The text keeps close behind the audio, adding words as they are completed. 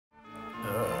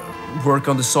work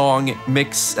on the song,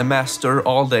 mix and master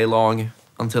all day long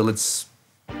until it's...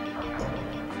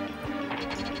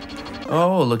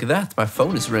 Oh, look at that, my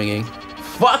phone is ringing.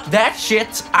 Fuck that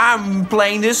shit, I'm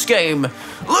playing this game.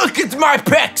 Look at my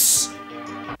pecs!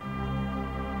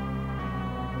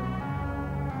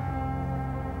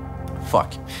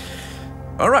 Fuck.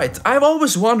 Alright, I've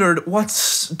always wondered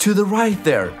what's to the right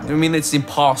there. I mean, it's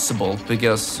impossible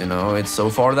because, you know, it's so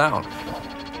far down.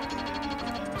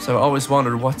 So I always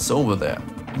wondered what's over there.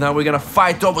 Now we're gonna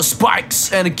fight over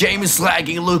spikes and the game is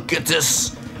lagging. Look at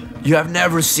this. You have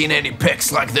never seen any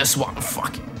pics like this one.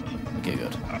 Fuck. Okay,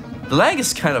 good. The lag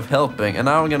is kind of helping and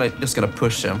now I'm just gonna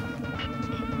push him.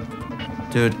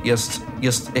 Dude, just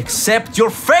accept your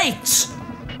fate!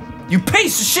 You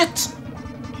piece of shit!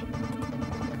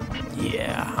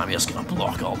 Yeah, I'm just gonna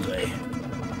block all day.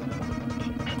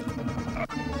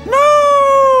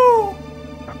 No!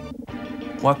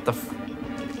 What the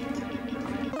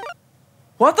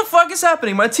What the fuck is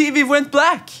happening? My TV went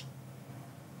black!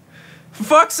 For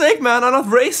fuck's sake, man, I'm not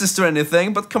racist or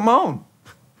anything, but come on.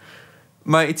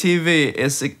 My TV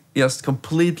is just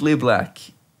completely black.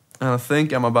 And I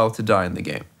think I'm about to die in the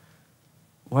game.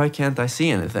 Why can't I see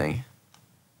anything?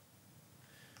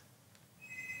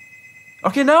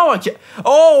 Okay, now I can.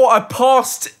 Oh, I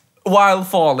paused while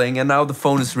falling and now the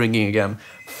phone is ringing again.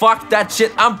 Fuck that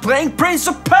shit, I'm playing Prince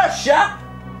of Persia!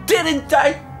 Didn't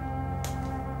I?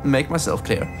 Make myself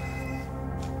clear.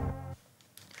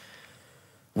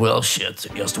 Well, shit,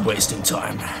 just wasting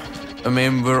time. I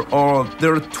mean, there are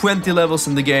 20 levels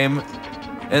in the game.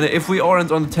 And if we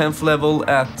aren't on the 10th level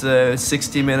at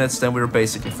 60 minutes, then we're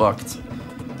basically fucked.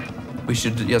 We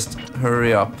should just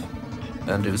hurry up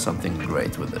and do something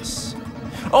great with this.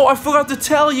 Oh, I forgot to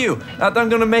tell you that I'm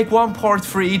gonna make one part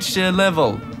for each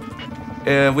level.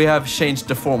 We have changed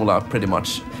the formula pretty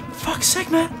much. Fuck's sake,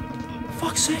 man.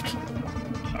 Fuck's sake.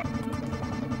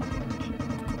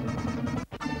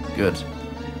 Good.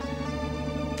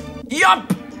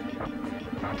 Yup!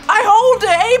 I hold the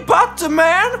A button,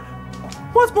 man!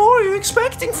 What more are you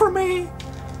expecting from me?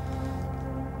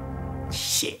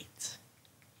 Shit.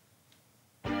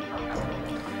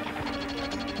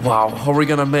 Wow, are we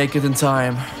gonna make it in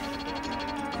time?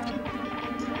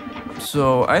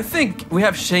 So, I think we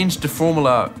have changed the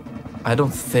formula. I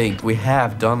don't think we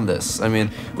have done this. I mean,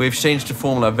 we've changed the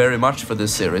formula very much for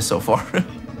this series so far.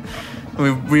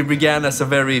 We began as a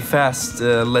very fast,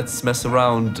 let's mess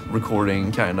around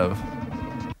recording, kind of.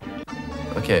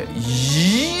 Okay,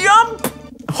 jump!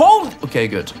 Hold! Okay,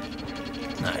 good.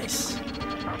 Nice.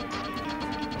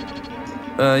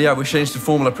 Yeah, we changed the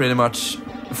formula pretty much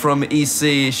from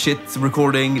easy shit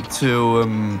recording to,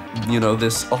 you know,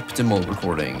 this optimal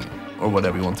recording, or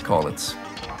whatever you want to call it.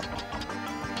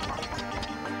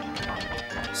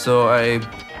 So I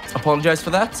apologize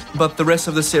for that, but the rest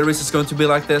of the series is going to be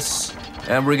like this.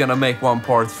 And we're gonna make one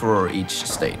part for each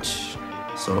stage.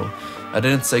 So, I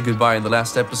didn't say goodbye in the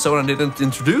last episode, and didn't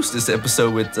introduce this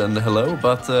episode with an hello,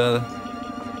 but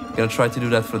gonna try to do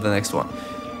that for the next one.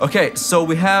 Okay, so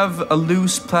we have a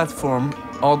loose platform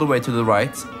all the way to the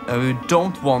right, and we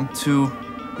don't want to,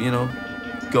 you know,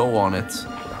 go on it.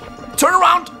 Turn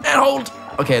around and hold!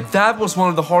 Okay, that was one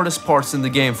of the hardest parts in the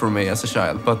game for me as a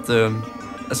child, but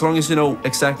as long as you know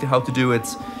exactly how to do it,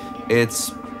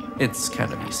 it's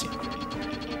kind of easy.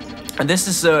 And this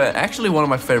is actually one of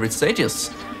my favorite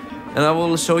stages, and I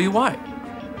will show you why.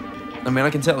 I mean, I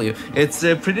can tell you. It's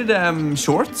pretty damn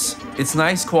short, it's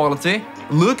nice quality.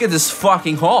 Look at this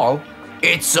fucking hall,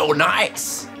 it's so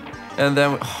nice! And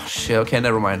then, oh shit, okay,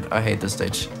 never mind, I hate this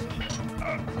stage.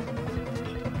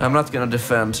 I'm not gonna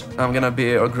defend, I'm gonna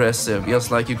be aggressive,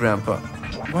 just like your grandpa.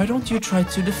 Why don't you try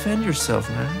to defend yourself,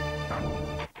 man?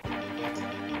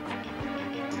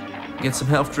 Get some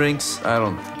health drinks, I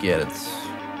don't get it.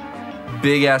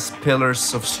 Big ass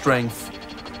pillars of strength.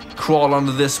 Crawl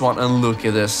under this one and look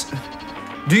at this.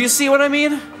 Do you see what I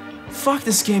mean? Fuck,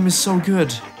 this game is so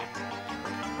good.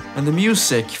 And the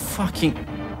music, fucking...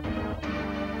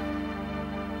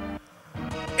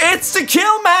 It's the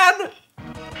kill, man!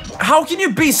 How can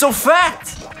you be so fat?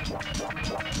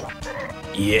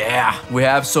 Yeah, we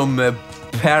have some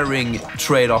pairing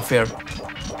trade-off here.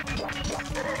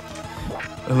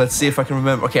 Let's see if I can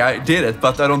remember. Okay, I did it,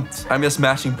 but I'm just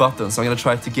mashing buttons. I'm gonna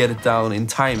try to get it down in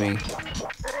timing.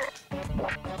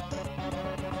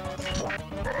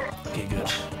 Okay, good.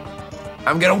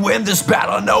 I'm gonna win this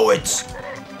battle, I know it!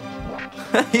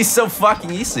 He's so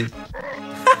fucking easy.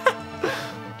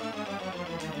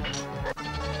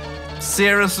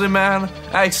 Seriously, man,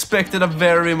 I expected a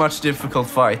very much difficult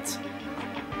fight.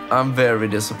 I'm very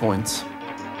disappointed.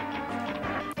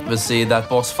 Let's see that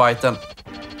boss fight then.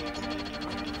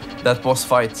 That boss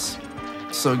fight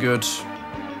So good.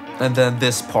 And then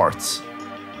this part.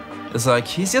 It's like,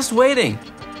 he's just waiting.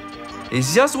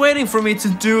 He's just waiting for me to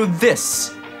do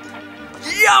this.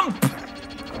 Jump!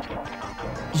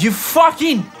 You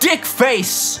fucking dick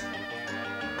face!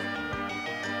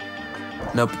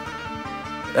 Nope.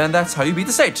 And that's how you beat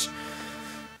the stage.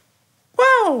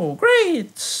 Wow,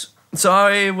 great! So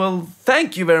I will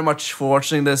thank you very much for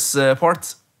watching this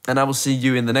part. And I will see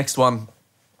you in the next one.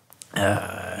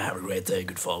 Have a great day,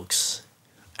 good folks.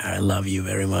 I love you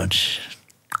very much.